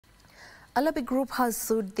A lobby group has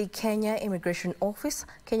sued the Kenya Immigration Office,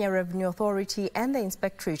 Kenya Revenue Authority and the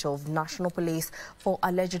Inspectorate of National Police for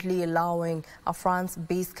allegedly allowing a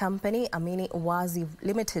France-based company, Amini Uwazi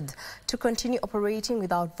Limited, to continue operating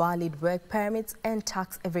without valid work permits and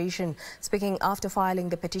tax evasion. Speaking after filing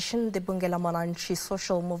the petition, the Bunge La Mwananchi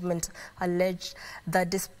social movement alleged that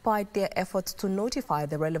despite their efforts to notify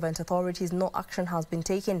the relevant authorities, no action has been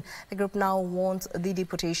taken. The group now wants the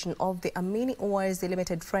deportation of the Amini Uwazi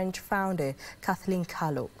Limited French founder, Kathleen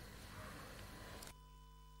Kalo.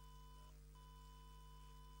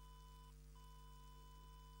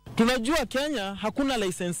 Tunajua Kenya hakuna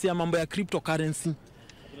license ya mambo ya cryptocurrency.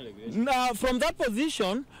 Na from that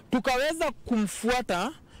position tukaweza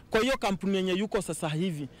kumfuata kwa hiyo kampuni yenye yuko sasa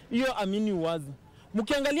hivi, hiyo Amini Uwazi.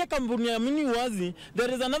 Mkiangalia kampuni ya Amini Uwazi,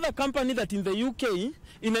 there is another company that in the UK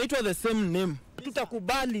inaitwa the same name.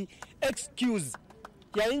 Tutakubali excuse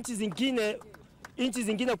ya nchi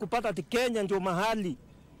zingine kupata ati Kenya ndio mahali,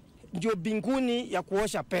 ndio binguni ya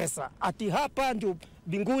kuosha pesa, ati hapa ndio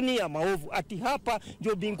binguni ya maovu, ati hapa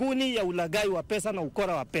ndio binguni ya ulagai wa pesa na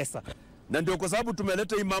ukora wa pesa. Na ndio kwa sababu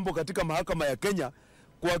tumeleta hii mambo katika mahakama ya Kenya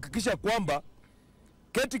kuhakikisha kwamba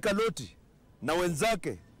Keti Kaloti na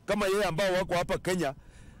wenzake kama yeye ambao wako hapa Kenya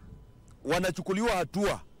wanachukuliwa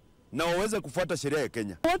hatua na waweze kufuata sheria ya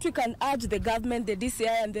Kenya. What we can urge the government, the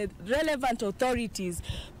DCI and the relevant authorities,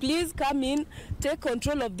 please come in, take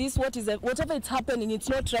control of this. Whatever is happening, it's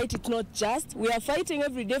not right, it's not just. We are fighting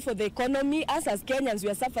every day for the economy. Us as Kenyans, we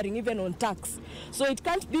are suffering even on tax. So it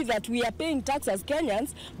can't be that we are paying tax as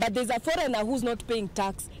Kenyans, but there's a foreigner who's not paying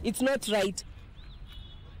tax. It's not right.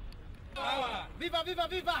 Viva, viva,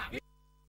 viva!